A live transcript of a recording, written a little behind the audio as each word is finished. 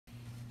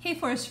Hey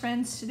Forest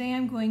Friends, today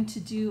I'm going to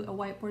do a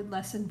whiteboard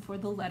lesson for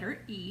the letter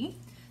E.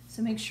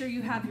 So make sure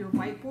you have your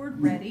whiteboard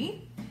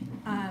ready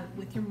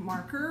with your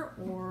marker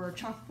or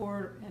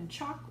chalkboard and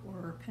chalk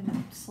or pen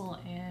and pencil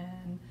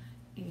and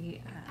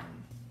a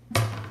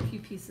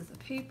few pieces of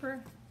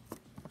paper.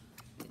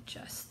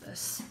 Adjust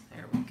this,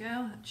 there we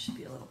go, that should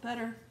be a little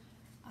better.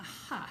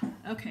 Aha,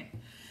 okay.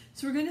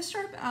 So we're going to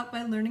start out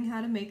by learning how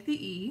to make the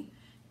E,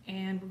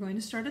 and we're going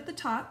to start at the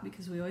top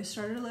because we always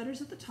start our letters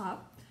at the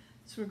top.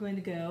 So we're going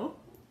to go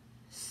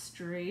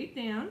straight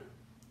down.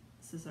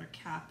 This is our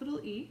capital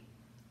E.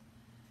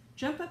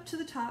 Jump up to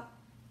the top,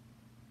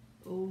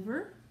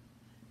 over,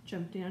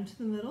 jump down to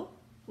the middle,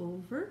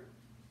 over,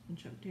 and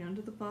jump down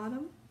to the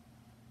bottom,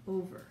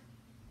 over.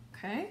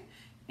 Okay?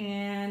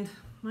 And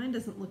mine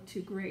doesn't look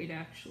too great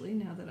actually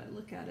now that I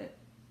look at it.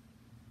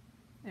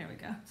 There we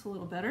go, it's a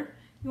little better.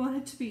 You want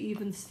it to be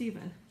even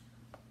Steven.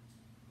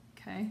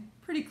 Okay,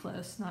 pretty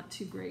close, not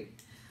too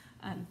great.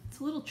 It's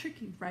a little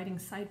tricky writing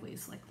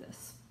sideways like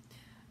this.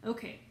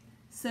 Okay,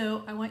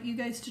 so I want you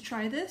guys to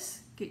try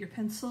this. Get your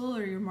pencil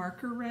or your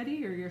marker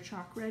ready or your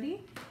chalk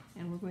ready,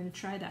 and we're going to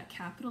try that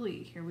capital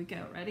E. Here we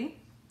go, ready?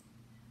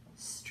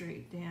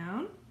 Straight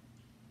down,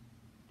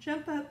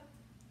 jump up,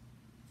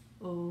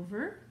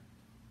 over,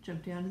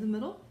 jump down to the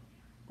middle,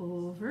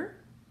 over,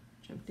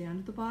 jump down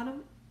to the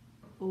bottom,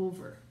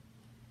 over.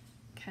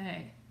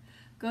 Okay,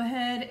 go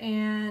ahead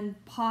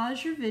and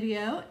pause your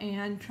video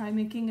and try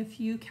making a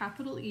few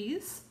capital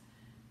E's.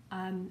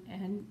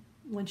 And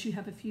once you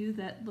have a few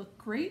that look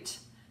great,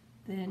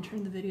 then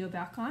turn the video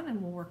back on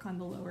and we'll work on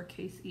the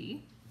lowercase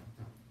e.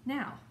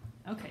 Now,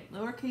 okay,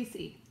 lowercase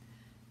e.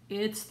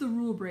 It's the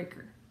rule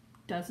breaker.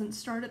 Doesn't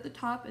start at the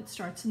top, it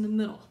starts in the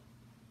middle.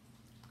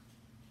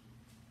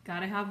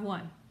 Gotta have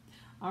one.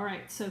 All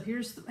right, so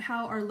here's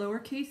how our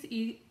lowercase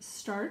e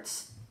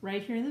starts.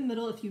 Right here in the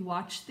middle, if you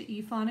watch the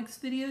ephonics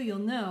video, you'll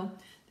know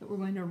that we're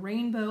going to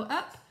rainbow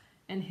up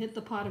and hit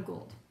the pot of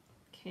gold.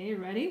 Okay,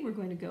 ready? We're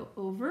going to go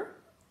over,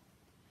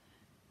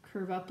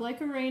 curve up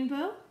like a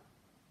rainbow,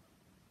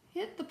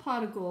 hit the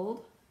pot of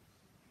gold,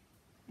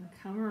 and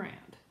come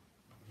around,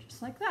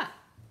 just like that.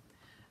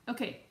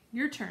 Okay,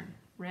 your turn.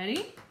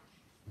 Ready?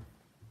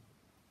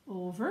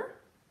 Over,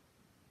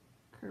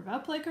 curve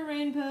up like a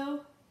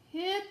rainbow,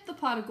 hit the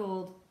pot of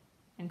gold,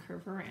 and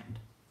curve around.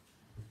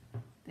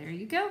 There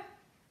you go.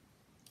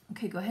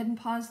 Okay, go ahead and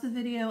pause the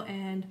video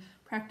and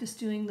practice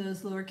doing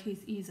those lowercase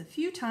e's a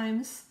few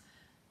times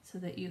so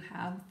that you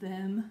have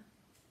them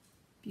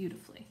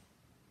beautifully.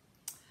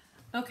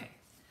 Okay,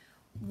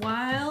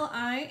 while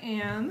I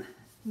am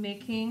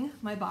making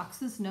my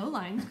boxes no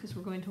lines, because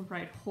we're going to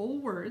write whole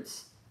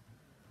words,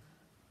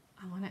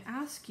 I want to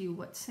ask you,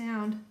 what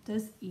sound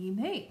does E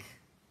make?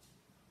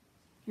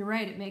 You're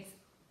right, it makes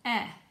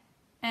eh,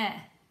 eh,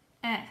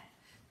 eh.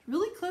 It's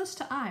really close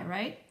to I,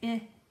 right? Eh,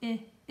 eh,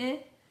 eh,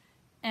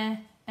 eh,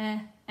 eh,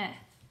 eh.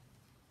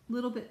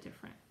 Little bit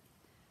different.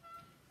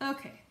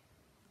 Okay,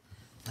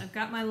 I've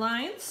got my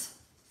lines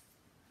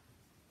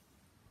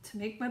to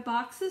make my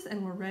boxes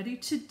and we're ready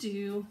to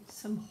do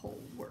some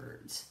whole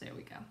words. There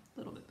we go, a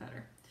little bit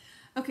better.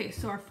 Okay,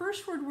 so our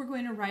first word we're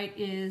going to write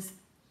is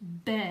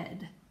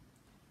bed.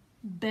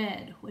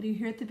 Bed. What do you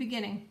hear at the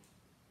beginning?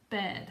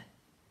 Bed.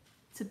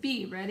 It's a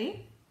B,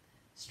 ready?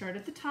 Start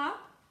at the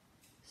top,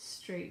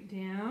 straight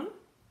down,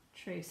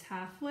 trace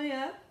halfway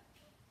up,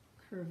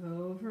 curve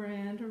over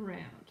and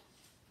around.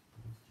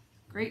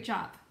 Great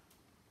job.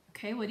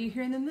 Okay, what do you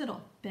hear in the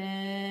middle?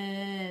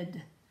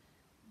 Bed.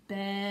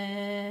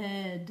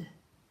 Bed.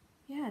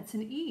 Yeah, it's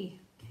an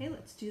E. Okay,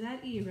 let's do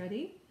that E.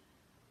 Ready?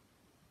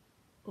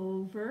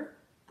 Over,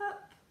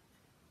 up,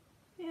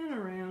 and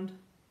around.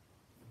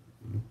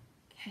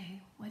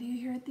 Okay, what do you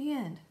hear at the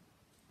end?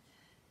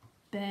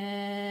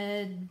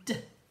 Bed.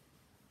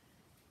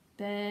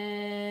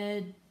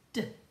 Bed.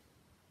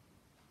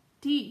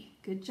 D.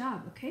 Good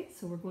job. Okay,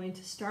 so we're going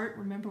to start,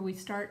 remember we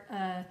start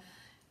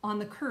on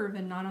the curve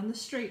and not on the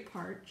straight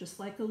part, just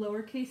like the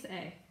lowercase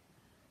a.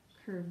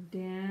 Curve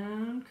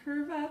down,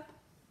 curve up,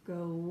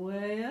 go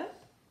way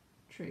up,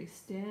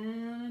 trace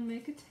down and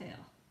make a tail.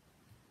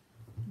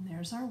 And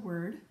there's our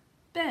word,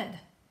 bed.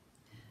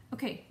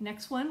 Okay,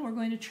 next one we're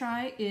going to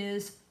try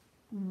is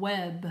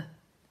web.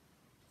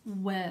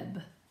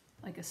 Web,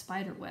 like a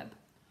spider web.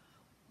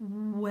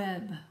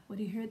 Web. What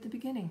do you hear at the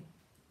beginning?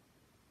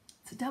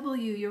 It's a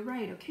W, you're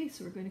right. Okay,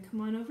 so we're going to come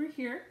on over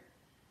here,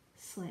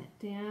 slant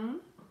down,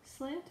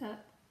 slant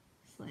up,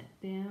 slant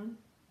down,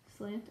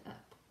 slant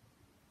up.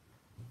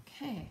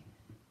 Okay,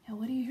 now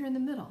what do you hear in the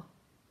middle?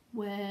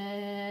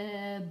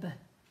 Web,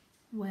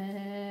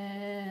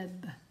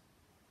 web.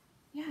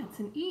 Yeah, it's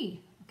an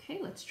E. Okay,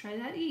 let's try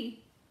that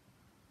E.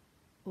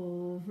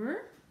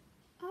 Over,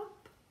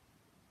 up,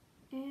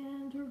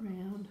 and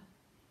around.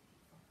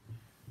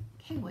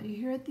 Okay, what do you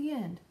hear at the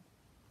end?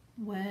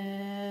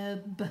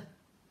 Web,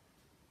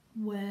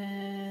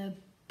 web.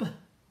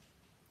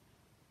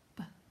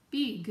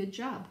 B, good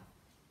job.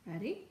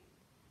 Ready?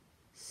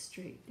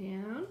 Straight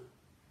down,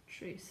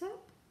 trace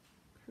up,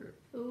 curve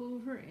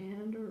over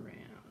and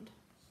around.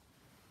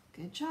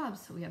 Good job.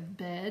 So we have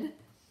bed,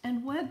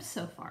 and web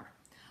so far.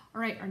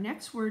 All right, our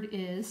next word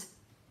is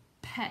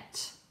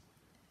pet.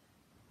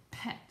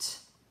 Pet.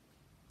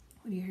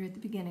 What do you hear at the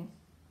beginning?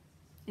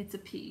 It's a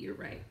P, you're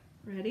right.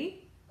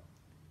 Ready?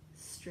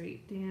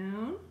 Straight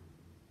down,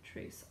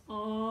 trace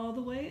all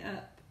the way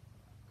up,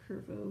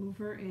 curve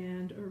over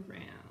and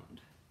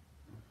around.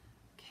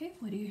 Okay,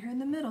 what do you hear in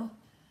the middle?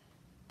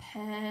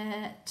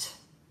 Pet.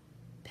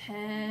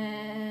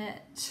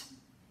 Pet.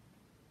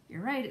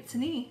 You're right, it's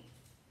an E.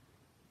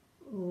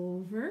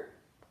 Over,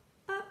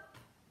 up,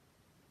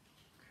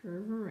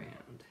 curve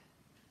around.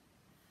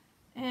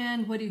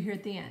 And what do you hear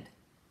at the end?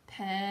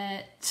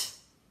 Pet.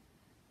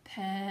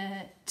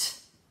 Pet.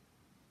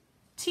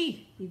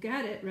 T. You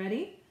got it.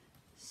 Ready?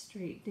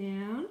 Straight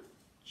down,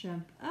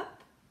 jump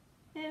up,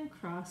 and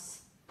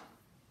cross.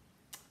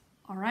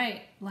 All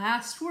right,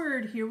 last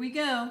word. Here we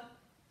go.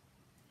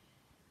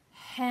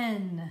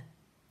 Hen.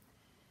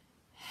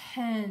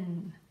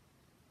 Hen.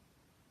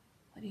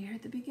 What do you hear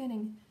at the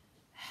beginning?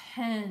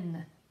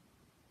 Hen.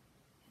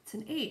 It's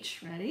an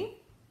H. Ready?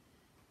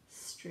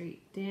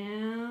 Straight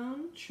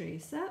down,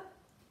 trace up,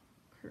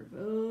 curve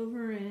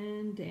over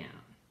and down.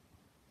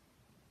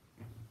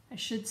 I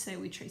should say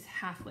we trace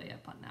halfway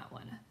up on that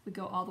one. If we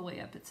go all the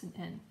way up, it's an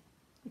N,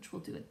 which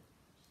we'll do a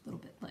little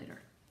bit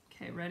later.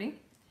 Okay, ready?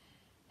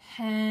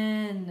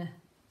 Hen.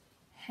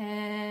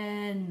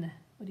 Hen.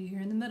 What do you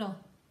hear in the middle?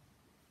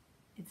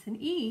 It's an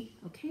E.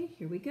 Okay,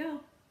 here we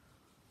go.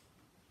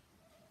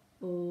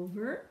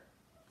 Over,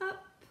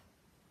 up,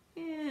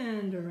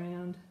 and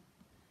around.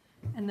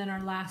 And then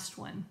our last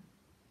one.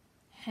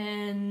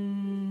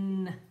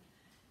 Hen.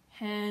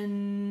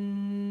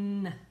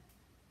 Hen.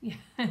 Yeah,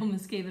 I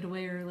almost gave it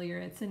away earlier.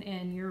 It's an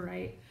N, you're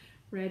right.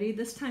 Ready?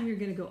 This time you're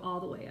gonna go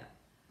all the way up.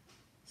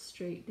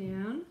 Straight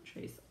down,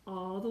 trace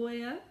all the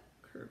way up,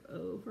 curve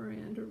over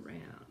and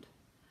around.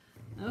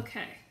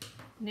 Okay,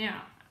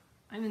 now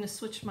I'm gonna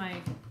switch my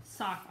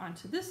sock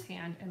onto this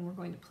hand and we're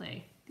going to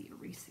play the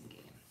erasing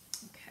game.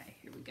 Okay,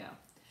 here we go.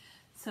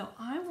 So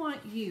I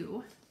want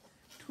you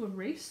to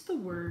erase the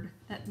word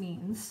that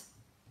means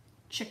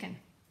chicken.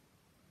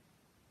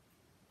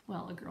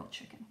 Well, a girl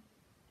chicken.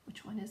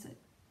 Which one is it?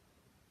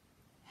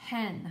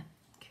 Hen.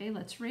 Okay,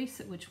 let's erase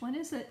it. Which one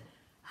is it?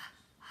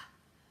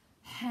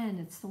 Hen.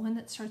 It's the one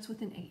that starts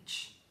with an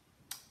H.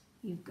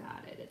 You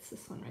got it. It's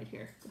this one right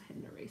here. Go ahead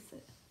and erase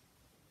it.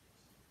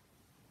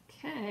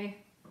 Okay.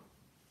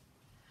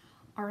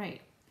 All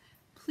right.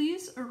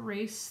 Please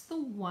erase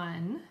the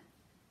one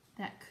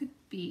that could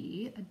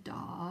be a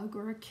dog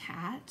or a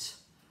cat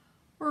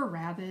or a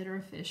rabbit or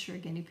a fish or a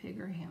guinea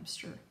pig or a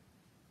hamster.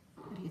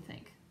 What do you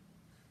think?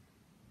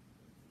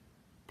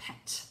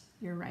 Pet.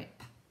 You're right.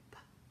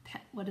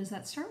 Pet. What does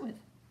that start with?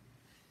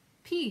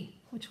 P.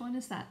 Which one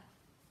is that?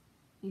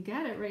 You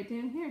got it right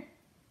down here.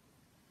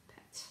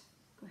 Pet.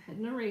 Go ahead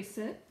and erase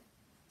it.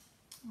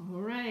 All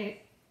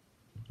right.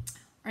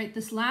 All right,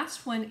 this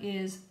last one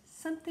is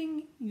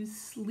something you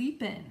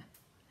sleep in.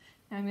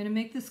 Now I'm going to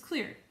make this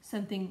clear.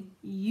 Something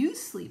you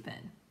sleep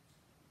in.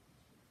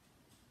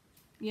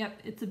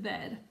 Yep, it's a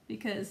bed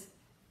because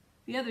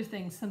the other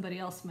thing somebody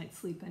else might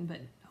sleep in,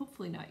 but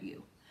hopefully not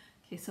you.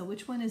 Okay, so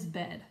which one is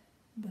bed?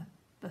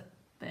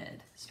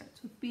 Bed.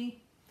 Starts with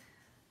B.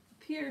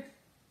 Up here.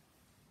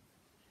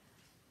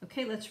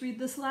 Okay, let's read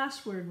this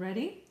last word.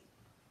 Ready?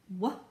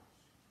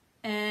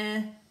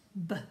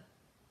 W-E-B.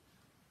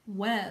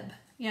 Web.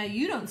 Yeah,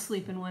 you don't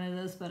sleep in one of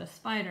those, but a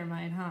spider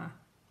might, huh?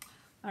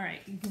 All right,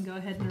 you can go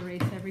ahead and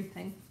erase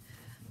everything.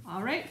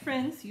 All right,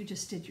 friends, you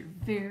just did your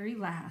very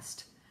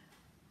last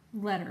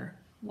letter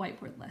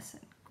whiteboard lesson.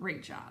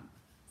 Great job.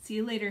 See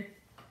you later.